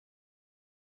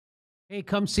Hey,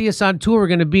 come see us on tour. We're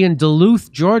going to be in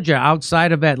Duluth, Georgia,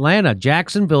 outside of Atlanta,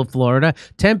 Jacksonville, Florida,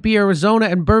 Tempe, Arizona,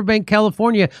 and Burbank,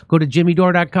 California. Go to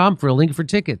jimmydore.com for a link for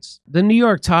tickets. The New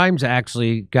York Times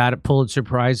actually got Pulitzer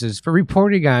Prizes for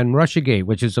reporting on Russiagate,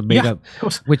 which is a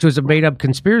made-up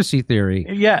conspiracy theory.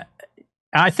 Yeah.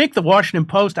 I think the Washington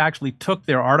Post actually took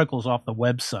their articles off the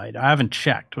website. I haven't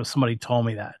checked, but somebody told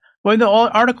me that. Well, the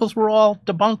articles were all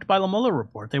debunked by the Mueller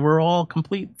report. They were all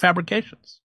complete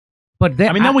fabrications. But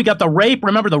then we got the rape.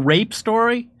 Remember the rape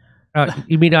story?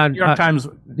 You mean on New York Times?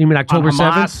 You mean October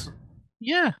 7th?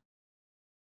 Yeah.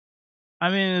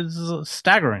 I mean, it's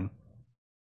staggering.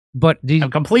 But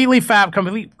complete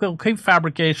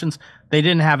fabrications. They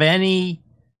didn't have any.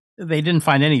 They didn't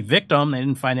find any victim. They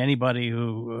didn't find anybody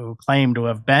who claimed to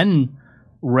have been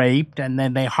raped. And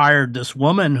then they hired this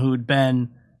woman who'd been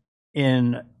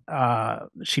in.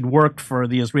 She'd worked for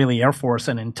the Israeli Air Force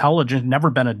and intelligence, never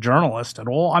been a journalist at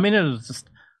all. I mean, it was just,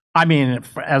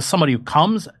 as somebody who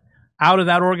comes out of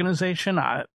that organization,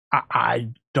 I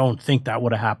don't think that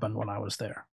would have happened when I was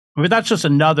there. I mean, that's just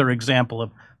another example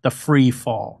of the free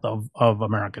fall of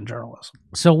American journalism.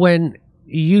 So when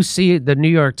you see the New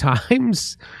York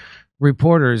Times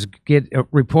reporters get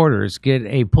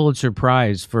a Pulitzer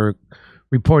Prize for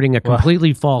reporting a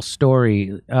completely false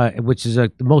story, which is the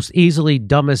most easily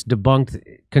dumbest debunked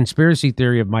conspiracy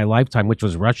theory of my lifetime, which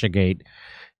was Russiagate,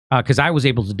 because I was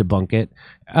able to debunk it.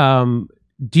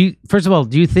 First of all,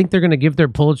 do you think they're going to give their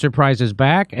Pulitzer Prizes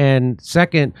back? And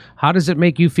second, how does it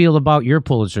make you feel about your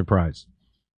Pulitzer Prize?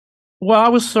 Well, I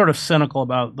was sort of cynical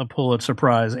about the Pulitzer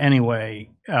Prize anyway,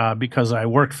 because I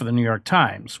worked for the New York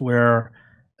Times, where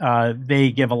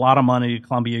they give a lot of money to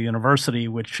Columbia University,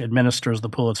 which administers the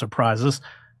Pulitzer Prizes,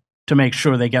 to make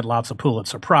sure they get lots of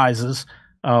Pulitzer Prizes.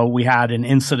 We had an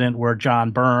incident where John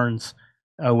Burns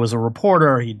was a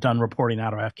reporter. He'd done reporting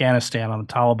out of Afghanistan on the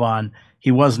Taliban.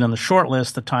 He wasn't in the short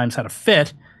list. The Times had a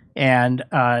fit. And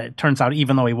it turns out,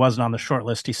 even though he wasn't on the short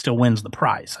list, he still wins the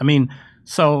prize. I mean,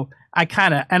 so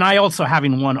I also,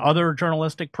 having won other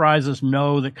journalistic prizes,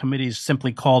 know that committees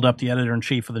simply called up the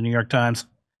editor-in-chief of the New York Times,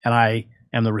 and I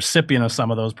am the recipient of some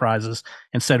of those prizes,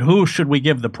 and said, who should we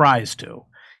give the prize to?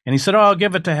 And he said, I'll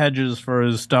give it to Hedges for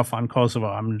his stuff on Kosovo.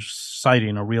 I'm just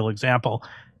citing a real example.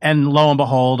 And lo and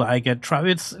behold, I get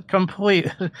it's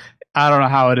complete. I don't know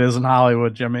how it is in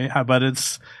Hollywood, Jimmy, but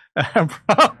it's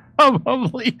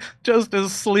probably just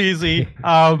as sleazy.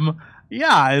 So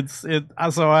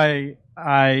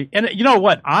and you know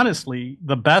what? Honestly,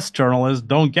 the best journalists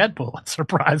don't get Pulitzer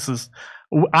Prizes.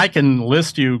 I can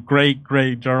list you great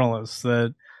journalists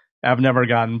that have never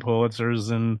gotten Pulitzers,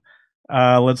 and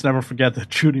let's never forget that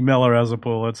Judy Miller has a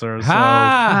Pulitzer. Did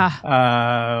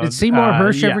Seymour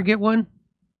Hersh ever get one?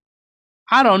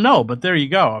 I don't know, but there you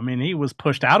go. I mean, he was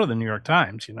pushed out of the New York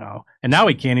Times, and now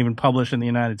he can't even publish in the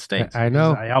United States. I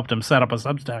know. I helped him set up a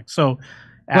Substack. So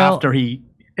after he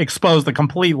exposed the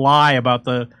complete lie about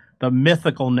the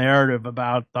mythical narrative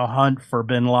about the hunt for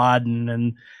bin Laden,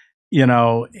 and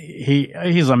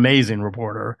he's an amazing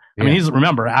reporter. Yeah. I mean,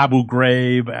 remember Abu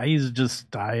Ghraib.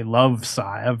 I love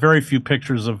Cy. I have very few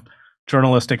pictures of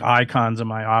journalistic icons in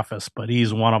my office, but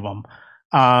he's one of them.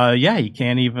 He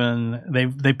can't even.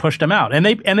 They pushed him out, and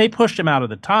they pushed him out of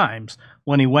the Times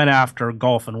when he went after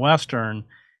Gulf and Western,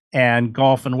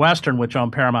 which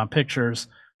owned Paramount Pictures.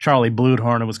 Charlie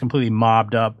Bluthorn, was completely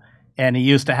mobbed up. And he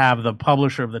used to have the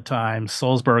publisher of the Times,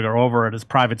 Sulzberger, over at his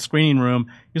private screening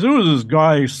room. He said, who's this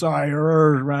guy,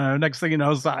 Sire? Next thing you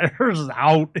know, Sire's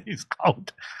out. He's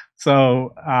out.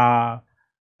 So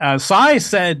Cy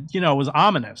said, it was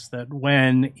ominous that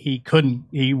when he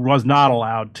was not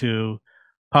allowed to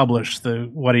publish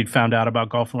what he'd found out about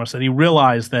Gulf and West, that he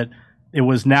realized that it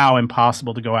was now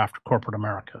impossible to go after corporate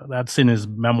America. That's in his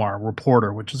memoir,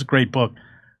 Reporter, which is a great book.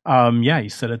 He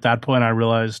said, at that point, I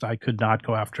realized I could not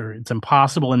go after. It's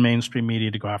impossible in mainstream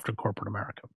media to go after corporate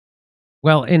America.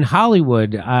 Well, in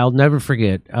Hollywood, I'll never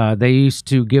forget. They used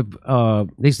to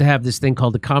have this thing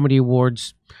called the Comedy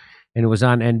Awards, and it was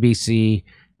on NBC.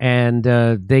 And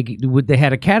they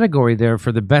had a category there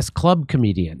for the best club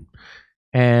comedian.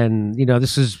 And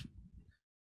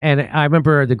and I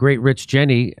remember the great Rich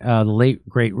Jenny, the late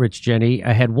great Rich Jenny,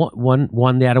 had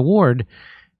won that award.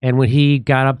 And when he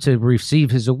got up to receive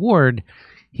his award,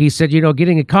 he said,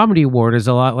 getting a comedy award is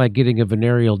a lot like getting a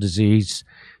venereal disease.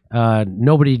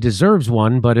 Nobody deserves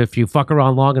one, but if you fuck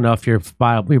around long enough, you're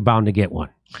bound to get one.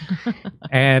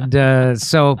 And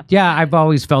I've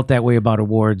always felt that way about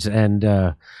awards.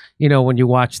 And, you know, when you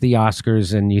watch the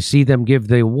Oscars and you see them give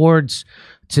the awards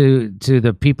to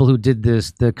the people who did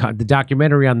the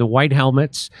documentary on the White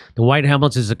Helmets. The White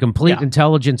Helmets is a complete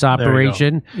intelligence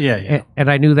operation. And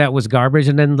I knew that was garbage.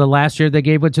 And then the last year they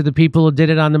gave it to the people who did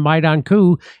it on the Maidan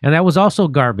coup, and that was also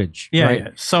garbage.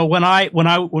 So when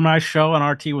my show on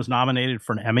RT was nominated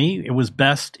for an Emmy, it was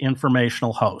Best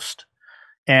Informational Host.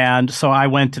 And so I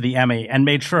went to the Emmy and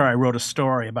made sure I wrote a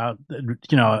story about,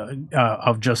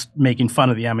 of just making fun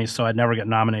of the Emmys, so I'd never get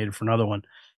nominated for another one.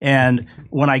 And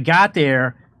when I got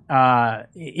there,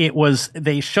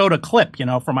 they showed a clip,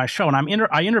 for my show. And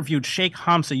I interviewed Sheikh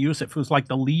Hamza Yusuf, who's like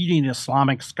the leading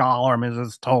Islamic scholar. I mean, this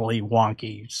is totally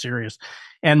wonky, serious.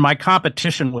 And my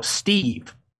competition was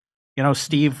Steve.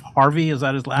 Steve Harvey, is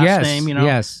that his last name?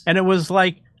 Yes. And it was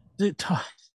like,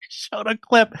 showed a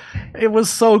clip. It was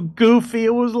so goofy.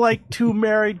 It was like two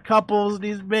married couples, and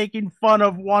he's making fun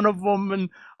of one of them. And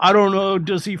I don't know,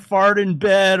 does he fart in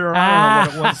bed, or I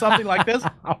don't know what it was, something like this.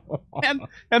 And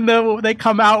then they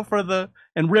come out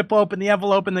and rip open the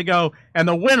envelope, and they go, and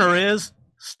the winner is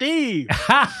Steve.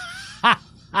 And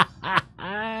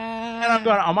I'm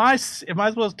going, am I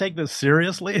supposed to take this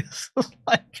seriously? It's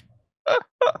like,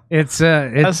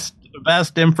 it's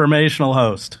best informational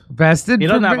host. Best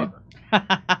informational.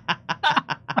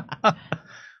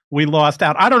 We lost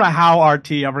out. I don't know how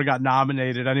RT ever got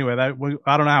nominated. Anyway, I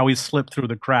don't know how we slipped through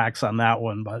the cracks on that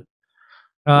one, but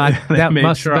they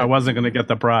made sure I wasn't going to get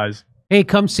the prize. Hey,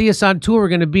 come see us on tour. We're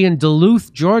going to be in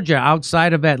Duluth, Georgia,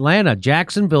 outside of Atlanta,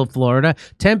 Jacksonville, Florida,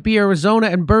 Tempe, Arizona,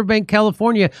 and Burbank,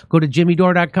 California. Go to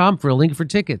jimmydore.com for a link for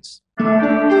tickets.